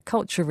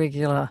culture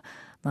regular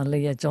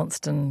Malia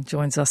Johnston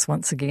joins us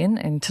once again,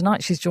 and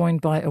tonight she's joined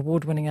by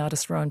award-winning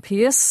artist Rowan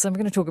Pearce, and we're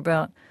going to talk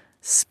about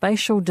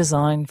spatial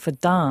design for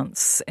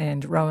dance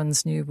and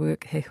Rowan's new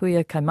work, He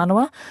Huia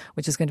Kaimanawa,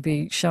 which is going to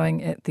be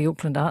showing at the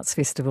Auckland Arts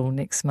Festival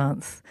next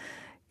month.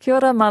 Kia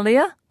ora,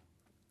 Malia.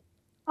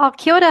 Oh,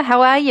 kia ora,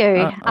 how are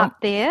you up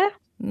there?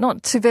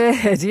 Not too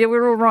bad. Yeah,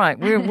 we're all right.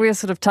 We're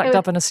sort of tucked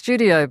up in a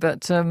studio,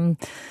 but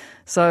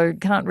so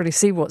can't really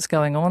see what's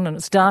going on, and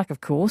it's dark,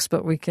 of course.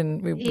 But we're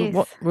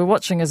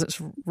watching as it's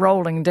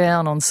rolling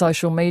down on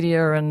social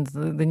media, and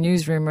the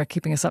newsroom are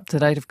keeping us up to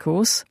date, of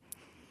course.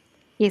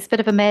 Yes, bit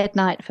of a mad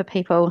night for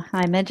people,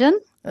 I imagine.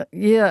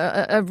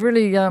 A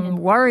really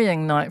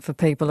worrying night for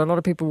people. A lot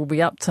of people will be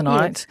up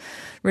tonight,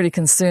 really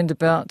concerned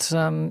about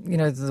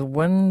the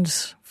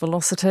wind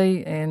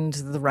velocity and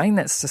the rain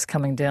that's just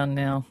coming down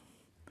now.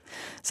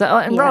 So,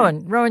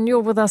 Rowan, you're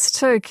with us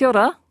too. Kia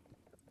ora.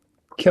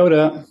 Kia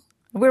ora.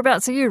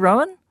 Whereabouts are you,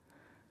 Rowan?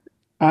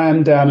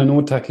 I'm down in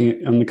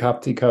Otaki on the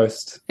Kapiti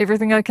coast.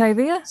 Everything okay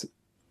there?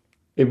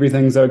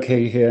 Everything's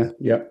okay here,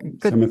 yep.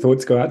 Good. So my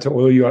thoughts go out to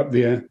all of you up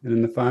there and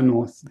in the far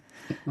north,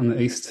 on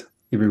the east,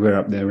 everywhere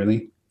up there,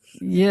 really.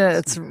 Yeah,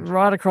 it's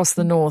right across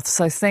the north,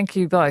 so thank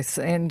you both.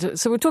 And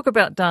so we'll talk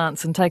about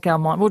dance and take our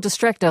mind. We'll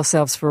distract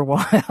ourselves for a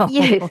while.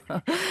 Yes.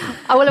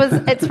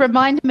 It's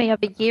reminded me of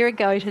a year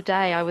ago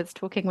today. I was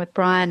talking with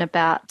Brian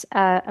about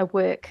a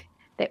work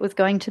that was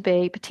going to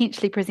be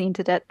potentially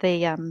presented at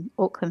the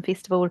Auckland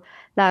Festival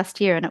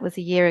last year, and it was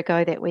a year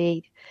ago that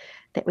we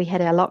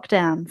had our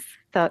lockdowns.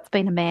 So it's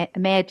been a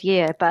mad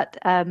year. But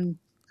the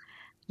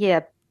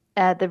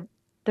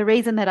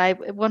reason that I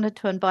wanted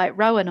to invite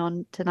Rowan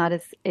on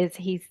tonight is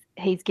he's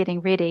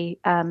getting ready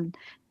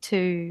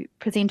to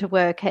present a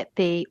work at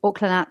the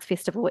Auckland Arts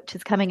Festival, which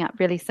is coming up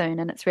really soon,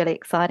 and it's really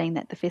exciting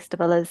that the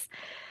festival is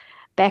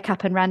back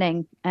up and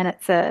running, and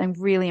it's a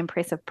really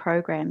impressive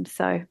program.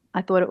 So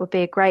I thought it would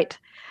be a great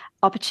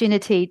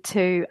opportunity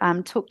to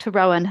talk to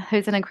Rowan,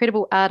 who's an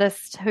incredible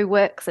artist who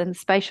works in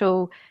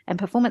spatial and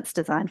performance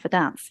design for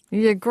dance.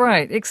 Yeah,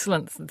 great.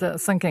 Excellent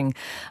thinking.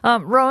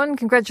 Rowan,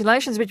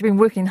 congratulations. But you've been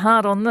working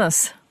hard on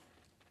this.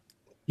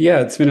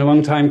 Yeah, it's been a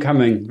long time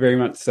coming, very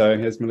much so.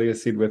 As Malia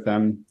said, with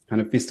kind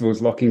of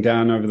festivals locking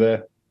down over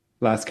the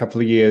last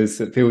couple of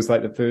years, it feels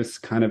like the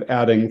first kind of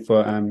outing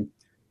for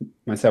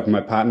myself and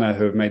my partner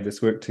who have made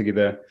this work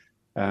together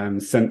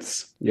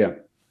since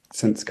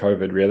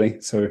COVID, really.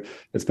 So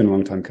it's been a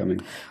long time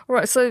coming. All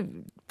right, so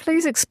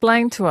please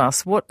explain to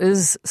us, what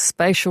is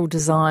spatial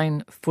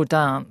design for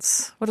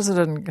dance? What does it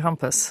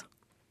encompass?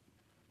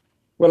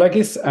 Well, I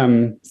guess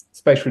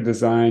spatial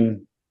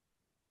design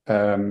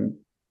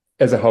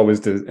as a whole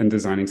is in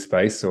designing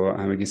space, or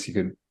I guess you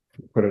could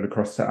put it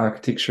across to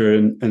architecture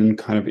in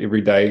kind of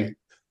everyday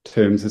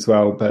terms as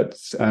well. But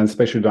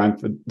spatial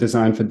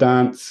design for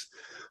dance,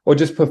 or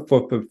just for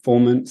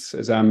performance,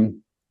 is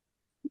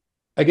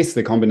I guess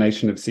the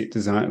combination of set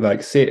design,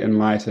 like set and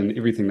light and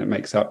everything that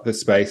makes up the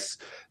space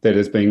that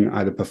is being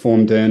either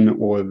performed in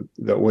or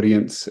the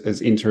audience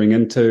is entering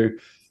into,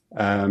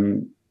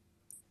 in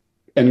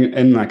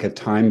like a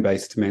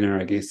time-based manner,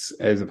 I guess,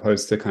 as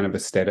opposed to kind of a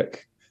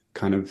static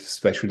kind of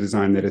spatial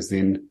design that is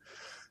then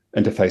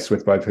interfaced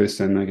with by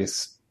person. I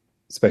guess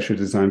spatial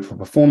design for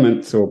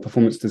performance, or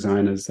performance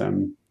design, is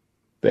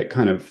that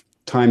kind of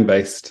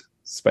time-based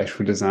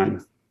spatial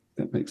design.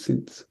 That makes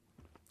sense.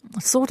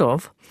 Sort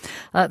of.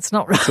 It's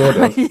not right. Sort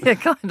of. Yeah,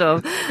 kind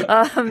of.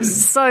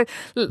 So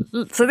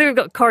then we've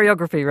got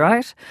choreography,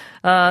 right?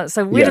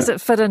 So where does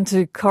it fit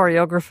into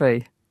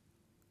choreography?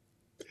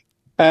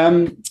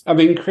 I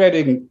mean,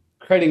 creating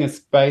a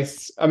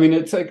space. I mean,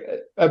 it's like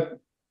a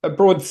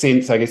broad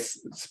sense, I guess.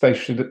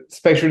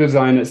 Spatial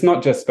design. It's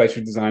not just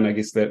spatial design, I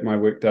guess, that my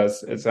work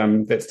does. It's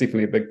that's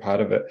definitely a big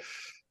part of it.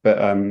 But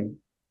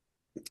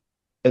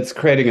it's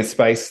creating a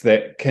space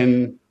that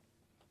can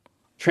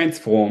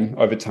transform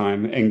over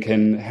time and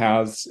can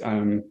house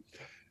the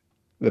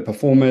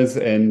performers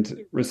and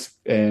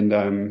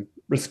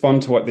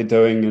respond to what they're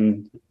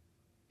doing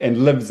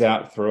and lives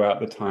out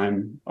throughout the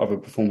time of a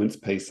performance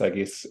piece, I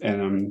guess.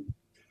 And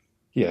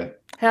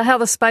how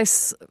the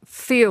space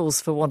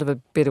feels, for want of a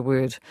better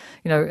word.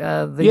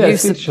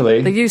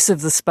 The use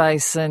of the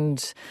space,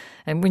 and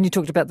when you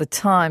talked about the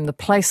time, the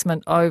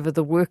placement over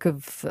the work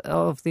of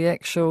the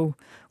actual,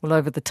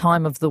 over the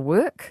time of the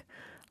work.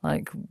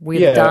 Like where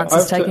the dance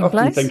is taking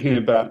place? I'm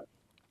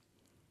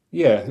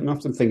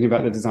often thinking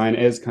about the design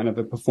as kind of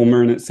a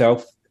performer in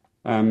itself,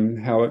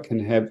 how it can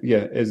have,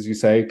 as you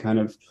say, kind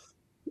of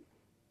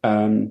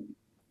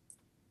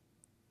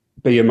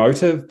be an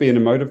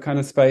emotive kind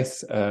of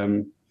space.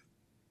 How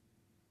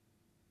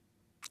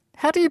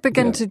do you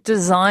begin to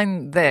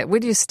design that? Where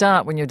do you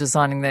start when you're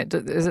designing that?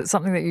 Is it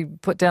something that you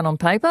put down on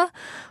paper,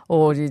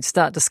 or do you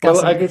start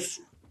discussing? Well, I guess...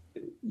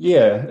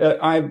 Yeah,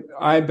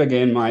 I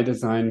began my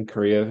design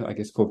career, I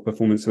guess, for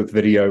performance with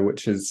video,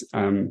 which is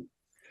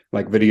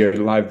like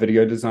live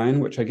video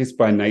design, which I guess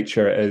by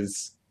nature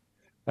is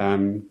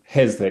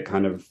has that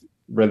kind of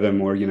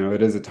rhythm, or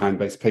it is a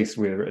time-based piece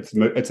where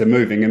it's a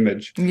moving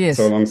image. Yes.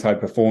 So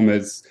alongside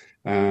performers,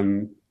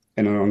 and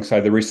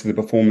alongside the rest of the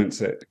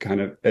performance, it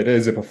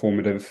is a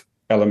performative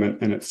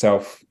element in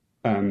itself.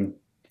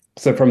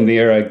 So from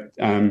there, I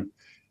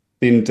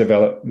then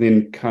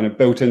kind of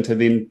built into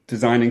then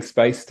designing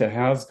space to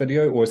house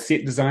video, or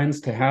set designs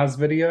to house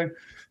video.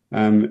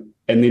 And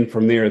then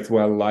from there as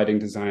well, lighting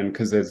design,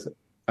 because there's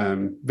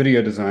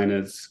video design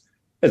is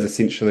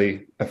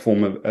essentially a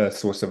form of a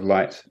source of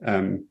light.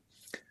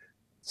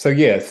 So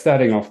yeah,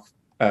 starting off,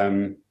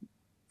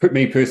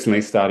 me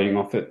personally starting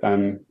off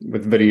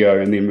with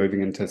video and then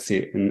moving into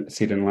set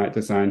and light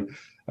design.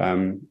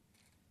 I'll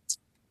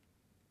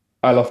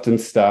often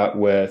start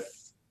with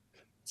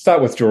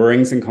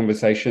drawings and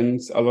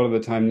conversations. A lot of the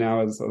time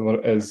now is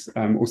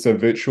also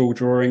virtual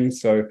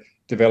drawings, so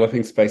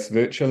developing space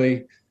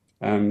virtually,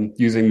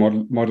 using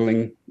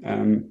modeling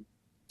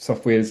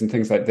softwares and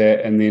things like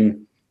that, and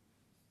then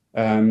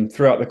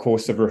throughout the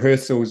course of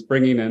rehearsals,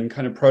 bringing in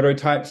kind of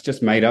prototypes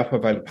just made up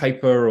of either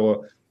paper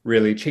or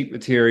really cheap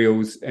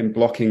materials, and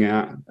blocking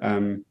out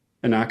an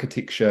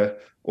architecture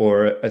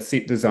or a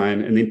set design,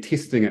 and then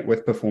testing it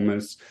with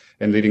performers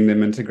and letting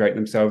them integrate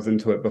themselves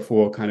into it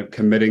before kind of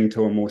committing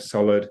to a more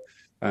solid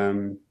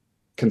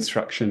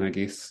construction, I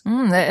guess.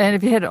 And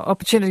have you had an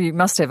opportunity, you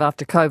must have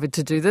after COVID,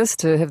 to do this,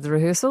 to have the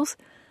rehearsals?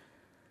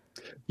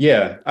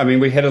 Yeah, I mean,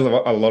 we had a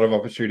lot of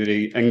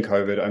opportunity in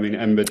COVID. I mean,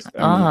 in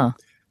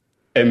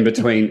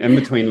between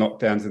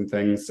lockdowns and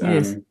things,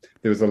 yes.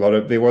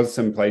 There was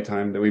some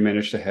playtime that we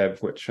managed to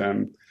have, which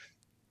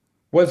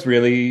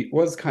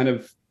was kind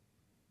of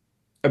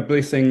a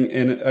blessing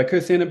and a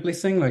curse and a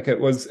blessing. Like it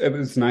was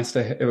nice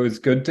it was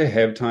good to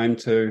have time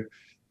to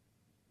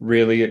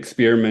really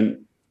experiment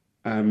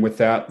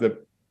without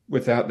the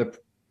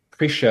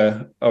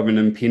pressure of an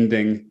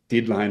impending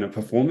deadline of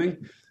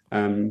performing.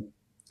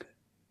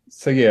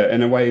 So yeah, in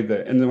the way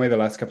the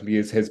last couple of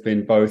years has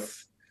been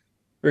both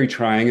very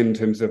trying in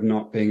terms of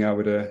not being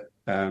able to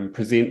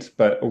present,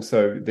 but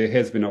also there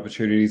has been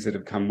opportunities that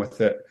have come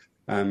with it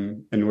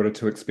in order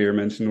to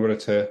experiment, in order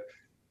to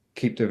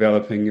keep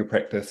developing your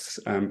practice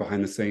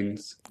behind the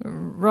scenes.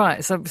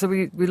 Right. So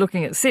we're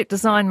looking at set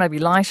design, maybe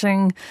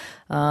lighting,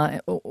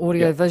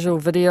 audio, visual,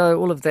 video,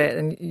 all of that,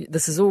 and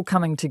this is all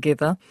coming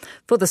together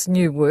for this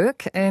new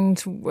work. And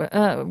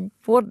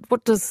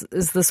what is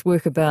this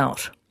work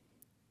about?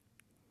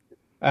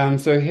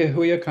 So He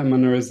Hui Ka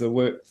Mana is the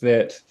work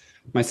that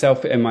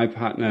myself and my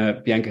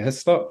partner Bianca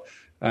Hislop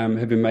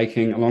have been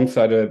making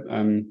alongside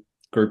a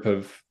group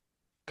of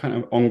kind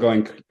of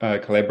ongoing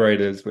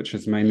collaborators, which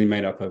is mainly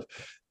made up of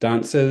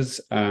dancers,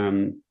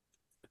 kapahaka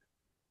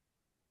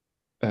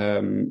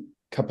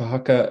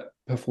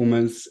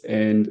performers,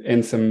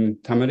 and some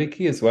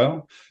tamariki as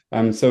well.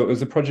 So it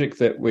was a project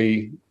that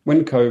when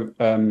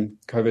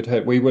COVID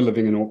hit, we were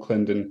living in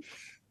Auckland, and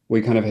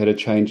we kind of had a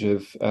change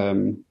of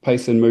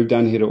pace and moved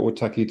down here to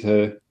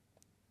Otaki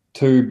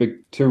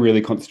to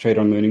really concentrate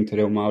on learning te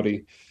reo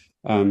Māori.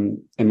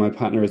 And my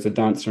partner is a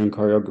dancer and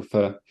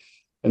choreographer.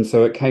 And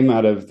so it came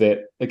out of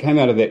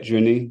that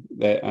journey,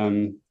 that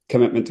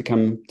commitment to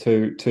come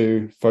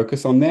to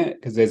focus on that,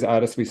 because as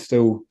artists we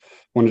still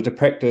wanted to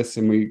practice,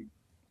 and we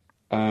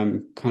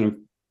kind of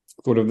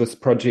thought of this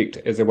project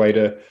as a way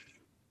to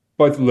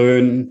both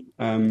learn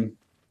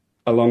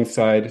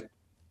alongside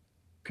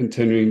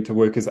continuing to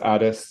work as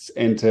artists,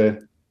 and to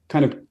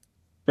kind of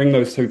bring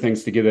those two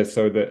things together,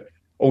 so that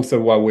also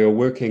while we were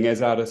working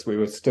as artists we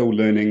were still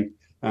learning,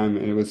 and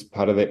it was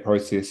part of that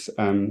process.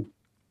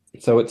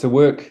 So it's a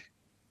work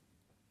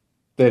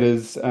that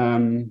is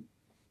there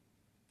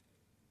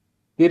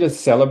to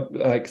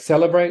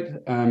celebrate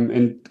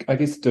and I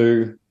guess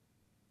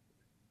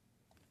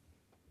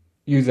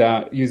use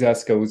our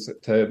skills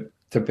to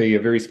be a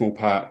very small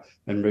part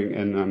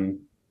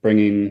and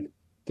bringing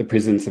the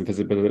presence and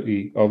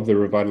visibility of the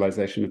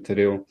revitalization of te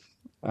reo.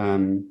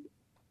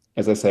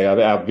 As I say,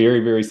 our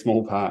very, very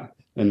small part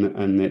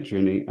in that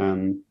journey.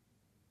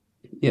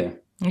 Yeah.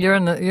 You're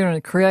in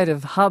a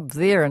creative hub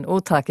there in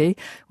Otaki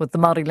with the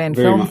Māoriland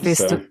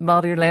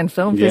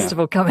Film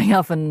Festival coming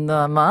up in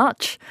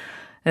March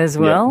as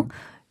well.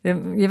 Yeah.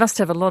 You must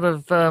have a lot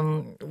of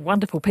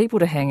wonderful people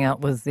to hang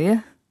out with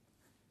there.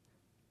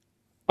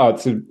 Oh,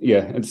 it's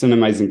an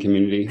amazing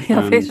community. Yeah,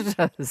 I bet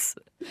it is.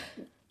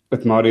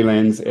 With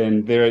Māorilands,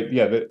 and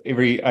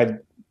I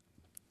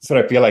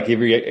sort of feel like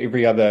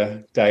every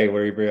other day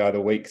or every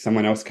other week,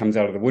 someone else comes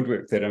out of the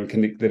woodwork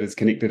that is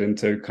connected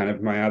into kind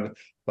of my other,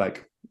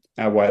 like,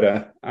 our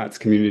wider arts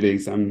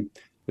communities.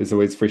 There's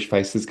always fresh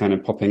faces kind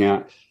of popping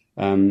out.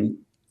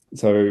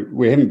 So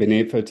we haven't been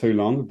here for too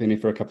long. We've been here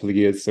for a couple of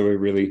years, so we're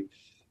really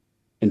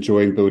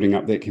enjoying building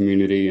up that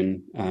community.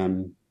 And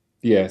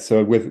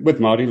so with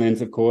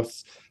Māorilands, of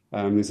course,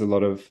 there's a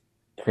lot of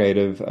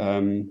creative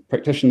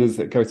practitioners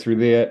that go through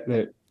there,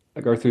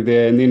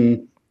 and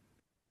then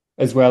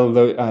as well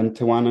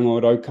Te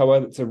Wānanga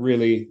Raukawa. It's a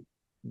really,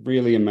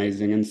 really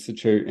amazing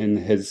institute, and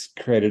has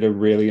created a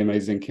really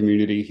amazing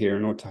community here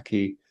in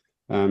Otaki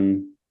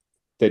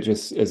that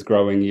just is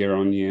growing year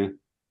on year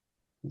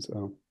as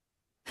well.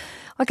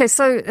 Okay,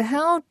 so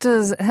how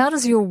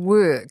does your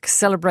work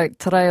celebrate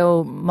te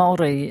reo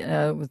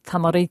Māori with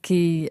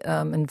tamariki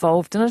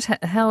involved in it?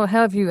 How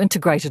have you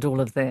integrated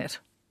all of that?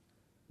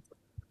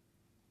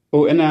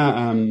 Well, in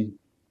our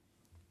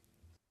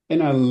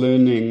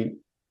learning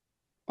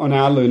on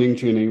our learning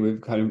journey,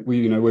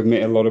 we've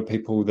met a lot of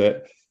people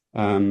that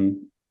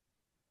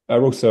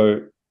are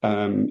also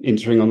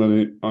entering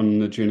on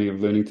the journey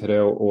of learning te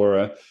reo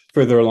or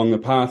further along the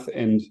path,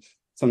 and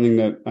something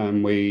that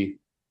we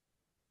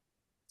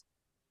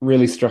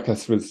really struck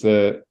us was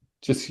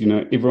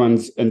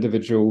everyone's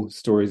individual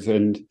stories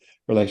and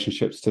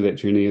relationships to that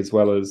journey, as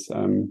well as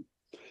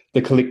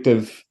the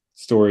collective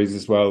stories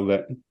as well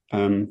that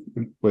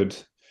would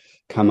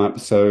come up.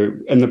 So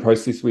in the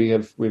process,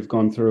 we've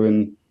gone through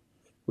and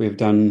we've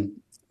done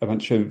a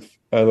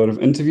lot of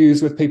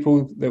interviews with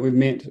people that we've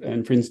met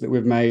and friends that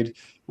we've made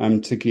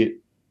to get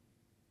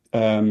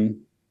their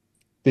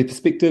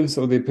perspectives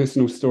or their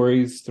personal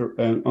stories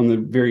on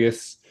the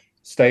various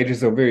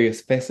stages or various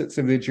facets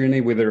of their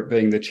journey, whether it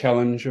being the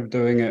challenge of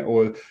doing it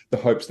or the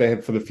hopes they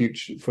have for the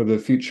future for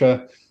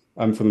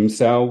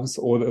themselves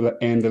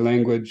and the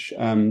language.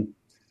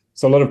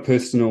 So a lot of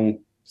personal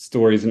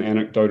stories and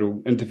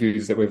anecdotal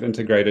interviews that we've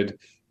integrated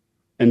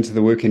into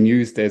the work and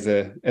used as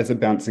a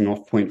bouncing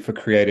off point for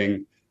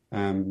creating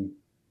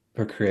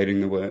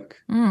the work.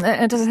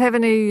 And does it have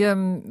any?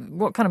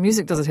 What kind of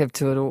music does it have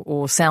to it,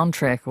 or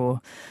soundtrack,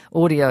 or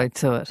audio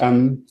to it?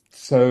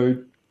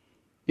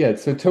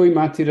 So Tui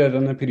Mātira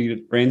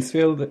Ranapiri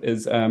Bransfield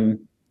is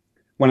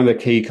one of the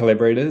key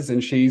collaborators,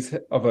 and she's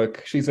of a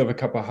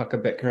kapa haka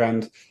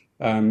background.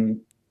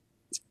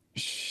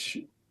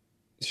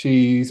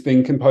 She's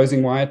been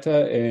composing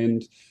waiata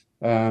and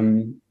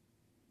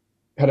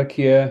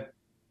parakia,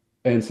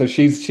 and so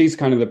she's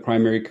kind of the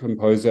primary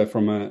composer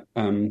from a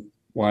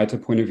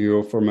waiata point of view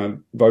or from a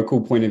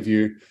vocal point of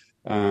view.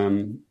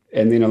 And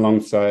then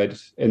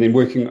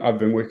I've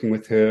been working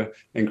with her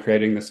and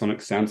creating the sonic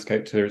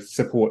soundscape to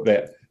support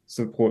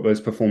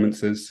those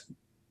performances.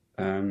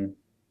 That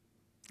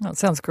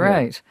sounds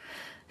great.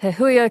 Yeah. He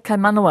huia kai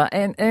manawa,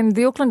 and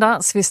the Auckland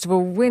Arts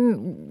Festival.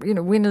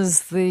 When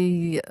is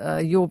the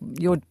your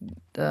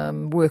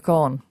work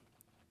on?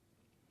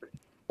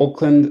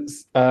 Auckland.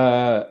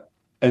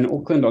 In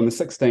Auckland on the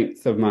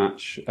 16th of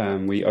March,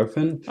 we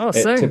open at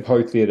Te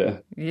Pou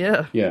Theatre.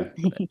 Yeah. Yeah.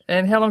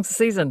 And how long's the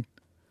season?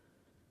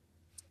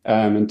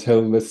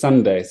 Until the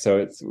Sunday. So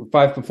it's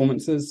 5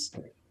 performances.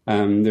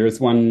 There is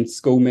one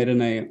school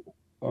matinee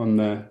on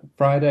the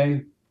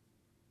Friday.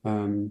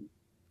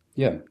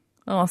 Yeah.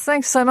 Oh,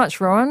 thanks so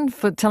much, Rowan,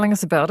 for telling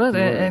us about it.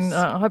 Yes. And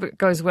I hope it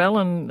goes well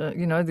and,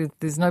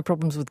 there's no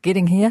problems with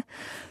getting here.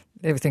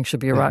 Everything should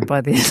be all right by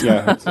then.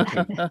 Yeah.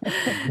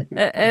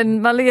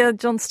 And Malia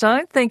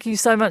Johnstone, thank you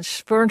so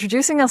much for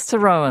introducing us to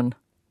Rowan.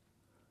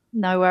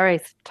 No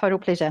worries. Total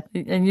pleasure.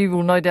 And you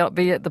will no doubt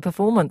be at the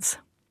performance.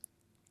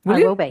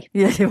 Will be.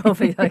 Yeah, you will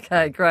be.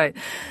 Okay, great.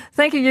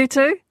 Thank you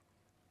two.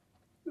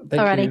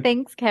 Alrighty,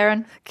 thanks,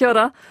 Karen. Kia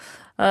ora.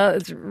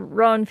 It's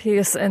Rowan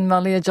Pearce and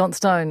Malia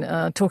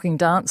Johnstone talking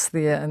dance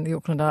there in the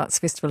Auckland Arts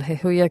Festival, He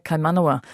Huia Kai Manawa.